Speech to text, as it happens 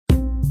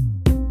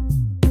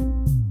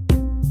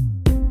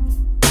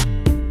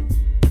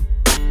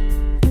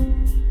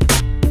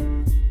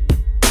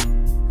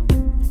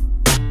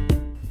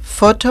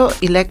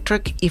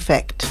Photoelectric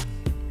effect.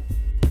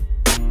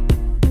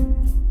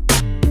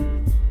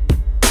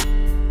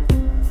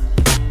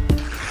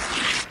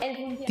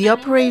 The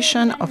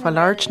operation of a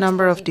large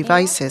number of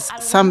devices,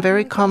 some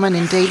very common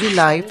in daily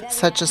life,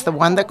 such as the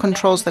one that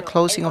controls the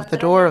closing of the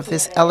door of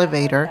this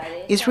elevator,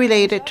 is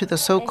related to the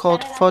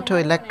so-called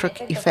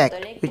photoelectric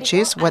effect, which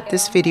is what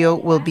this video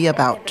will be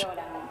about.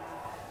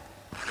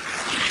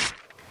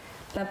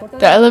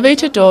 The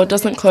elevator door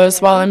doesn't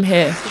close while I'm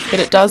here, but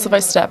it does if I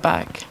step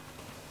back.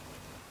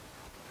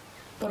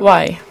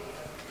 Why?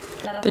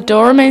 The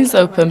door remains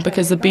open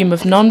because a beam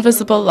of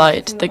non-visible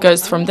light that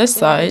goes from this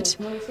side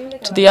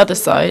to the other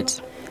side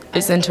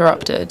is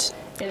interrupted.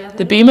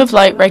 The beam of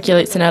light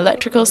regulates an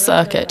electrical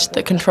circuit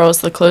that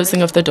controls the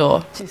closing of the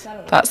door.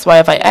 That's why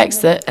if I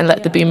exit and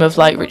let the beam of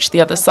light reach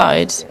the other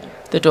side,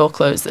 the door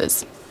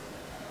closes.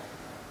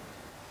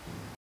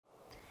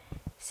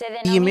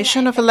 The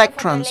emission of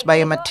electrons by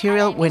a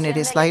material when it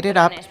is lighted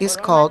up is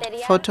called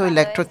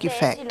photoelectric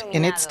effect,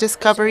 and its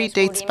discovery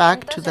dates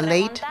back to the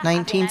late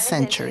 19th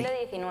century.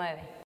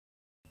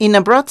 In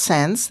a broad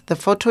sense, the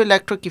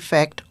photoelectric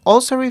effect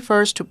also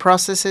refers to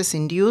processes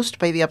induced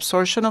by the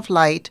absorption of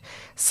light,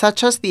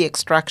 such as the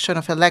extraction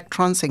of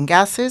electrons in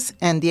gases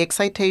and the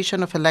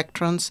excitation of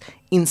electrons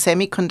in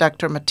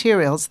semiconductor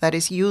materials that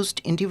is used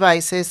in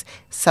devices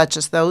such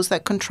as those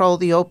that control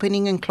the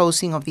opening and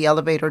closing of the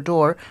elevator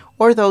door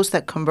or those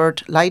that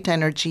convert light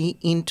energy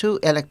into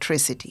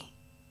electricity.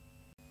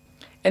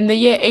 In the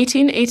year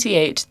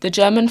 1888, the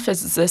German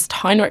physicist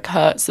Heinrich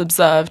Hertz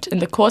observed, in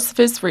the course of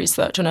his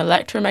research on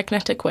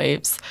electromagnetic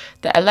waves,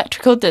 that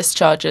electrical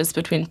discharges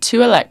between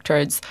two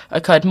electrodes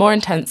occurred more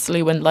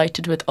intensely when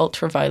lighted with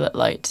ultraviolet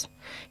light.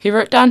 He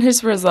wrote down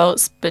his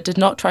results, but did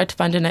not try to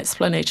find an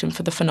explanation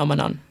for the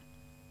phenomenon.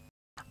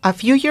 A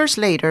few years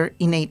later,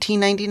 in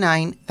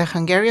 1899, the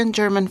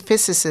Hungarian-German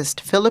physicist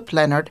Philipp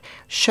Lenard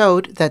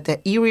showed that the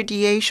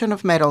irradiation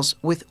of metals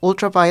with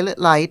ultraviolet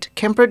light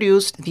can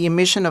produce the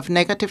emission of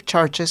negative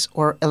charges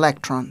or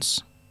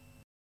electrons.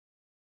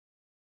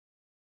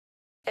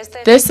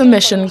 This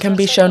emission can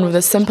be shown with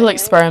a simple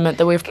experiment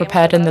that we've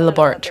prepared in the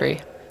laboratory.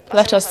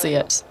 Let us see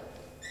it.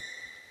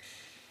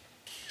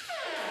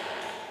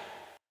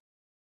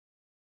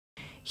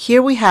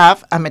 Here we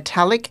have a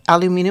metallic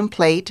aluminum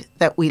plate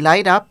that we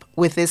light up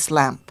with this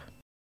lamp.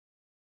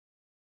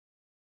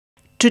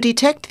 To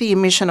detect the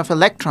emission of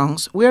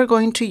electrons, we are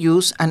going to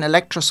use an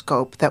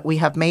electroscope that we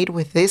have made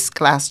with this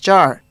glass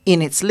jar.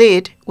 In its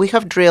lid, we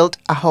have drilled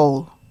a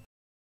hole.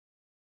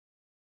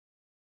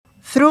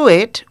 Through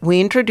it,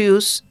 we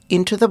introduce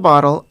into the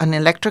bottle an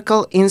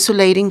electrical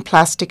insulating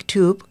plastic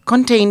tube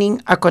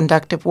containing a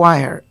conductive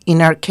wire,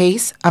 in our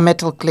case, a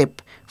metal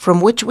clip, from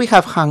which we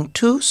have hung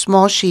two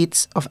small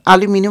sheets of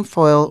aluminum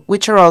foil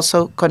which are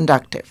also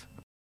conductive.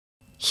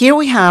 Here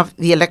we have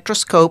the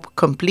electroscope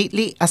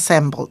completely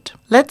assembled.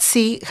 Let's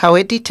see how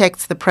it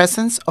detects the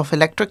presence of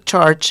electric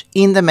charge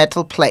in the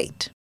metal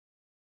plate.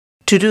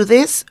 To do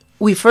this,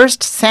 we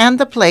first sand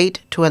the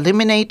plate to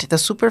eliminate the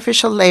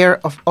superficial layer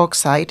of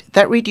oxide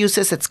that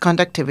reduces its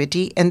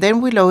conductivity, and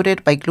then we load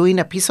it by gluing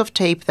a piece of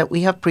tape that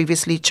we have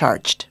previously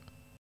charged.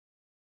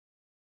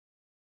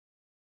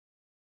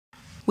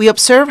 We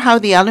observe how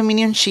the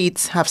aluminum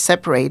sheets have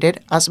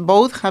separated as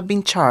both have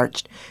been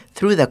charged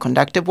through the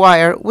conductive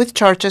wire with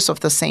charges of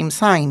the same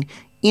sign,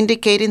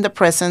 indicating the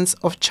presence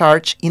of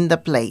charge in the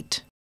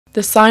plate.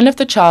 The sign of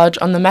the charge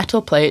on the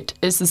metal plate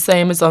is the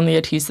same as on the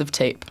adhesive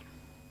tape.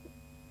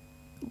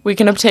 We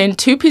can obtain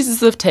two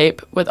pieces of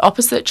tape with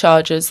opposite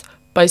charges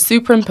by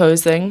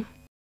superimposing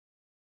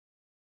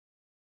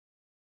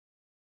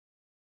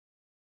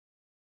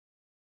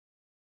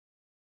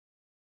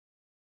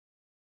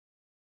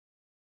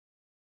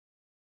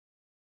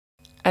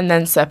and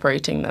then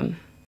separating them.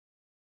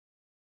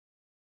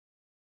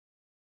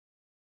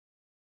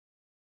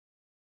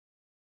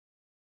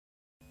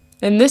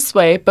 In this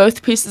way,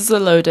 both pieces are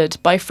loaded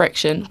by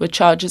friction with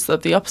charges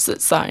of the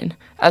opposite sign,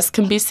 as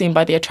can be seen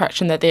by the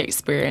attraction that they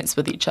experience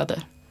with each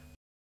other.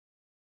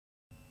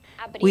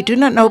 We do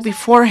not know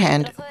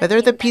beforehand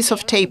whether the piece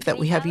of tape that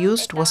we have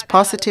used was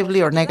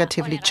positively or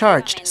negatively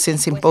charged,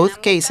 since in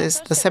both cases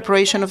the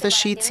separation of the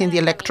sheets in the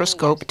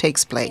electroscope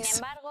takes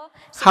place.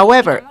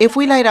 However, if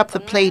we light up the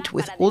plate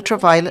with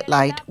ultraviolet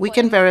light, we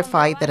can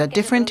verify that a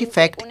different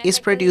effect is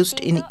produced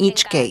in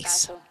each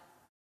case.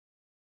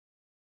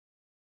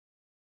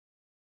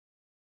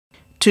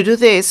 To do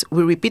this,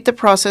 we repeat the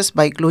process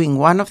by gluing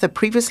one of the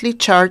previously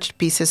charged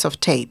pieces of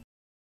tape.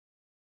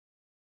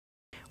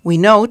 We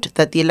note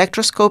that the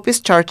electroscope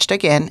is charged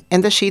again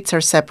and the sheets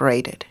are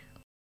separated.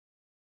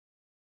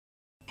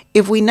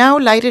 If we now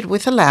light it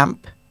with a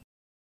lamp,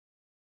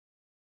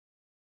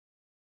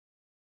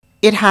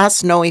 it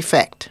has no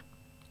effect.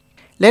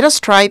 Let us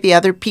try the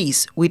other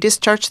piece. We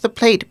discharge the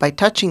plate by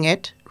touching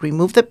it,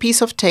 remove the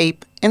piece of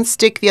tape, and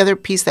stick the other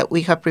piece that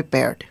we have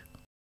prepared.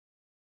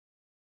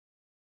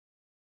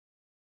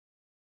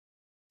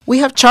 We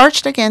have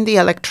charged again the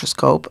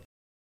electroscope,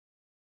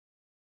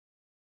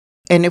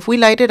 and if we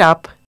light it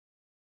up,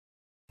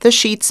 the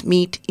sheets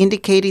meet,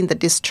 indicating the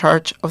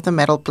discharge of the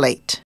metal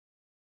plate.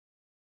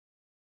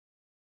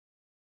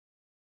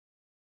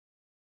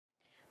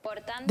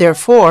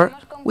 Therefore,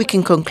 we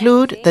can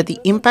conclude that the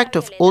impact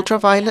of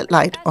ultraviolet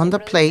light on the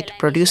plate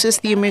produces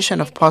the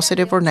emission of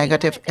positive or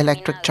negative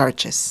electric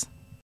charges.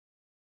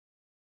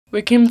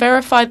 We can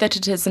verify that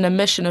it is an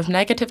emission of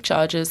negative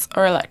charges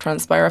or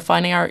electrons by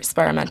refining our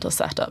experimental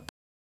setup.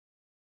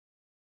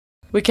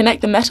 We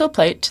connect the metal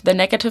plate to the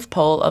negative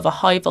pole of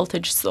a high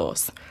voltage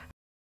source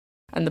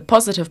and the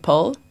positive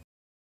pole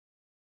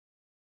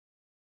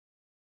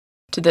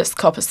to this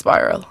copper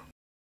spiral.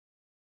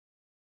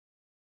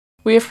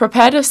 We have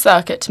prepared a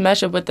circuit to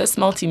measure with this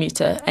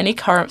multimeter any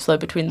current flow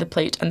between the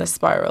plate and the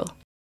spiral.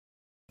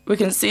 We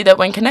can see that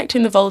when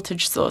connecting the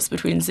voltage source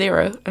between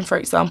 0 and, for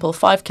example,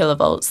 5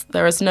 kilovolts,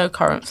 there is no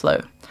current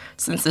flow,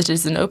 since it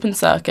is an open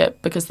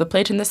circuit because the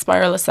plate and the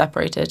spiral are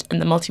separated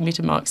and the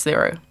multimeter marks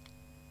 0.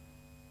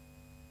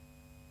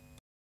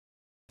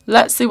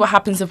 Let's see what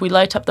happens if we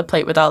light up the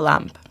plate with our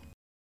lamp.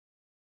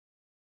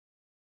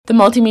 The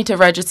multimeter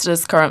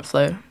registers current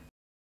flow.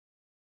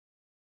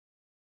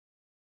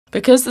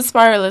 Because the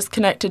spiral is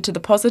connected to the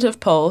positive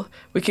pole,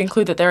 we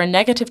conclude that there are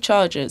negative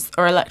charges,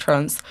 or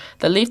electrons,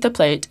 that leave the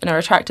plate and are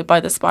attracted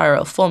by the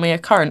spiral, forming a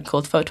current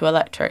called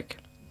photoelectric.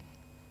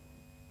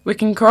 We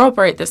can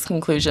corroborate this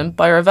conclusion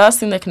by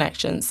reversing the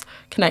connections,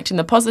 connecting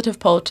the positive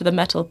pole to the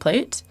metal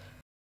plate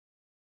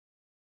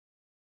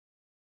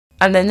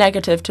and the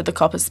negative to the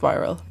copper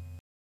spiral.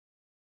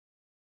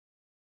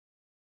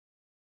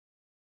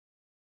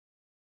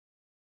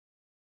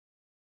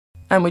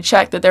 And we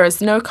check that there is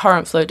no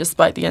current flow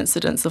despite the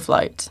incidence of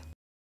light.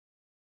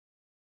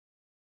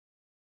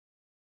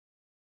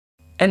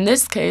 In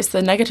this case,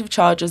 the negative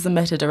charges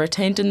emitted are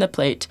retained in the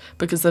plate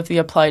because of the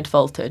applied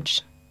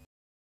voltage.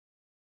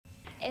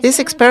 This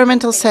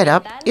experimental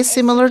setup is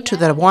similar to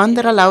the one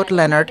that allowed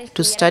Leonard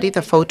to study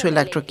the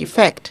photoelectric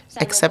effect,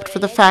 except for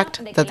the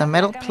fact that the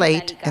metal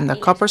plate and the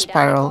copper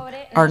spiral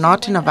are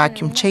not in a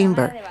vacuum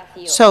chamber,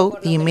 so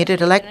the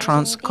emitted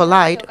electrons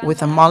collide with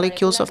the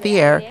molecules of the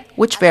air,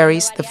 which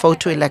varies the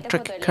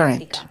photoelectric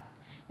current.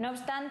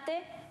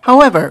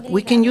 However,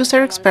 we can use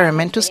our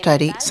experiment to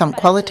study some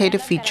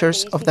qualitative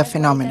features of the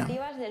phenomenon.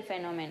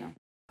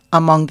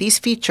 Among these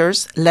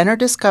features, Leonard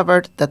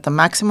discovered that the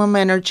maximum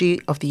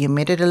energy of the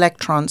emitted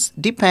electrons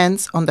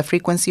depends on the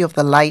frequency of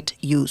the light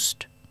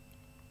used.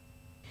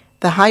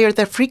 The higher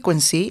the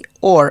frequency,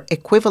 or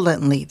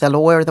equivalently the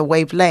lower the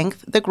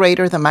wavelength, the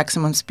greater the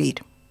maximum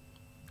speed.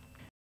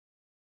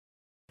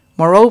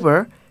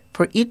 Moreover,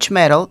 for each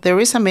metal, there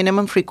is a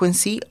minimum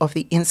frequency of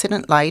the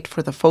incident light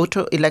for the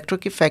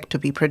photoelectric effect to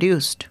be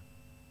produced.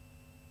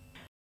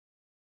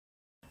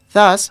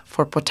 Thus,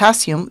 for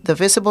potassium, the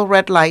visible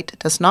red light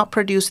does not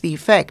produce the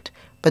effect,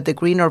 but the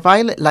green or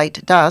violet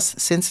light does,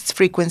 since its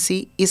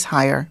frequency is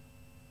higher.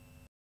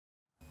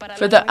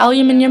 For the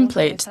aluminium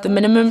plate, the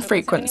minimum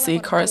frequency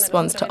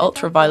corresponds to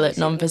ultraviolet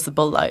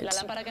non-visible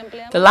light.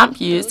 The lamp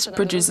used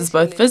produces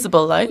both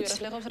visible light,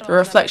 the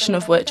reflection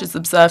of which is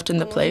observed in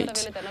the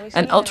plate,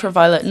 and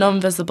ultraviolet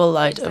non-visible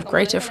light of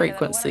greater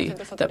frequency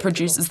that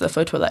produces the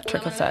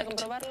photoelectric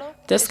effect.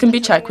 This can be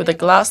checked with a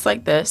glass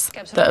like this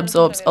that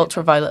absorbs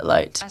ultraviolet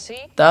light.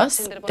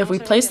 Thus, if we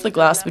place the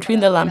glass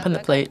between the lamp and the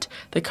plate,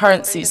 the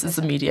current ceases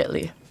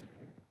immediately.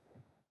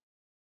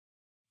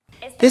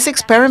 This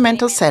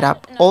experimental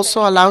setup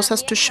also allows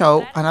us to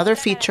show another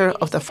feature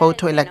of the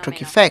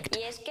photoelectric effect.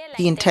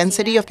 The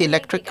intensity of the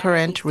electric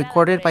current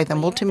recorded by the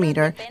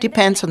multimeter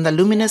depends on the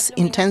luminous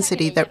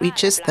intensity that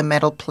reaches the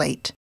metal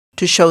plate.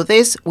 To show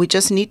this, we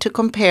just need to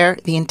compare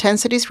the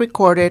intensities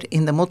recorded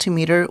in the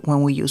multimeter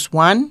when we use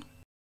 1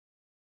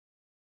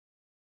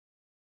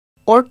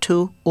 or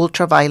 2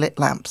 ultraviolet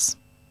lamps.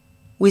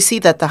 We see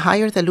that the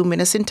higher the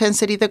luminous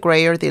intensity, the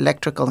grayer the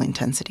electrical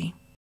intensity.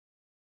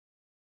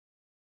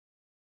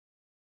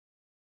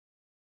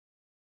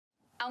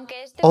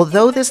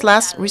 Although this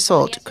last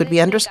result could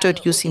be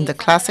understood using the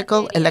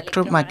classical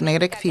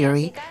electromagnetic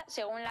theory,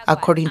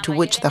 according to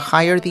which the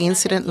higher the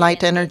incident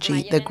light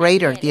energy, the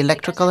greater the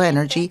electrical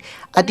energy,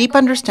 a deep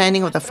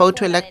understanding of the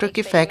photoelectric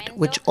effect,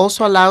 which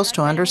also allows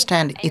to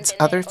understand its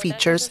other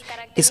features,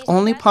 is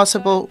only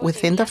possible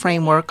within the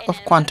framework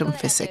of quantum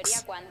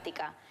physics.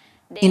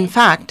 In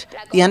fact,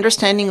 the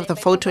understanding of the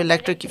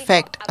photoelectric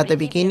effect at the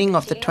beginning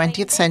of the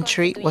 20th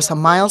century was a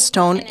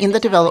milestone in the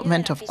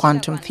development of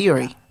quantum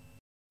theory.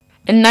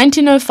 In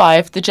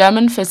 1905, the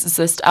German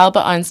physicist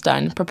Albert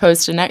Einstein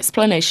proposed an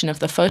explanation of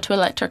the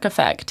photoelectric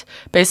effect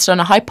based on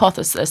a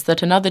hypothesis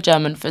that another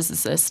German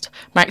physicist,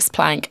 Max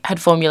Planck,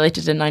 had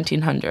formulated in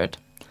 1900.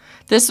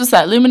 This was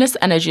that luminous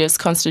energy is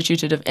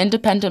constituted of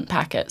independent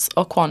packets,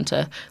 or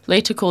quanta,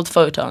 later called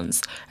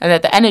photons, and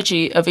that the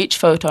energy of each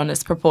photon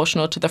is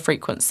proportional to the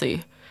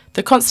frequency.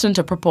 The constant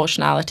of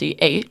proportionality,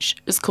 h,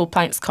 is called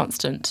Planck's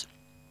constant.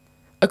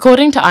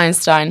 According to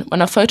Einstein,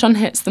 when a photon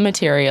hits the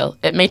material,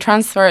 it may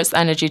transfer its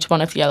energy to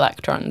one of the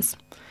electrons.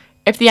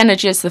 If the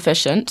energy is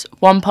sufficient,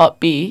 one part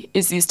B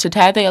is used to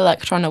tear the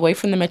electron away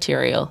from the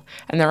material,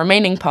 and the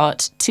remaining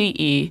part,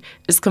 TE,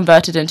 is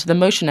converted into the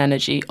motion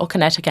energy or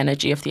kinetic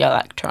energy of the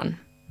electron.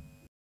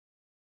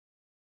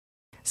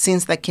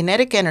 Since the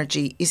kinetic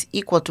energy is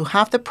equal to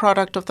half the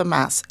product of the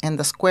mass and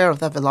the square of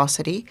the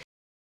velocity,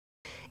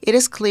 it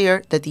is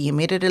clear that the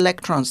emitted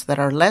electrons that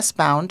are less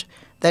bound,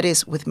 that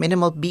is, with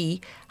minimal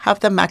B, have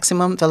the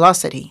maximum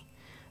velocity.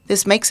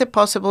 This makes it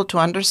possible to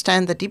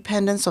understand the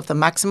dependence of the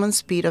maximum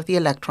speed of the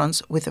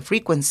electrons with the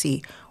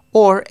frequency,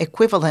 or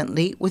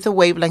equivalently with the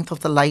wavelength of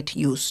the light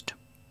used.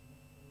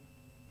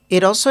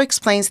 It also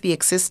explains the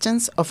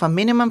existence of a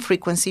minimum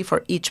frequency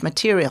for each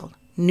material,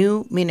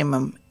 nu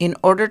minimum, in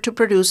order to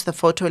produce the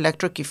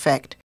photoelectric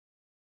effect.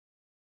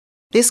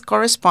 This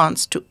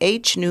corresponds to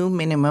H nu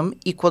minimum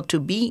equal to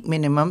B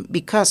minimum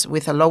because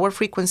with a lower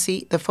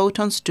frequency, the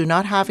photons do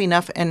not have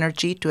enough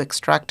energy to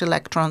extract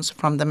electrons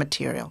from the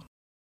material.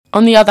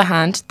 On the other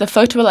hand, the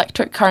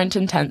photoelectric current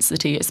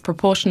intensity is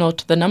proportional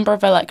to the number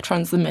of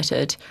electrons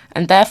emitted,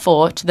 and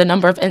therefore to the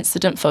number of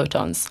incident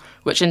photons,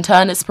 which in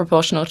turn is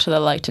proportional to the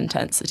light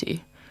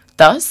intensity.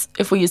 Thus,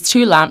 if we use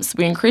two lamps,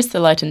 we increase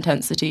the light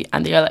intensity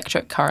and the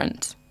electric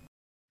current.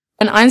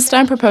 When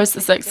Einstein proposed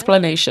this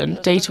explanation,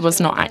 data was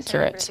not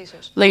accurate.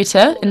 Later,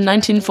 in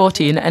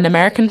 1914, an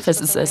American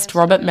physicist,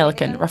 Robert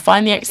Millikan,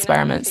 refined the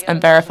experiments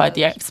and verified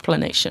the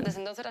explanation.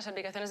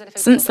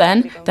 Since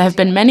then, there have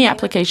been many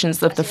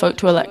applications of the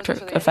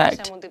photoelectric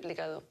effect,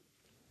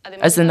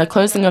 as in the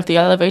closing of the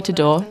elevator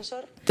door,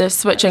 the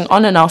switching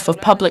on and off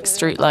of public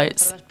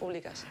streetlights,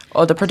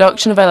 or the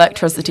production of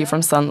electricity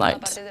from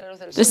sunlight.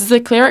 This is a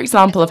clear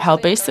example of how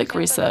basic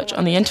research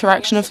on the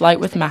interaction of light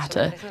with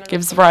matter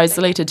gives rise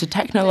later to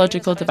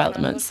technological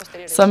developments,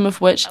 some of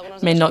which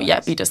may not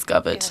yet be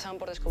discovered.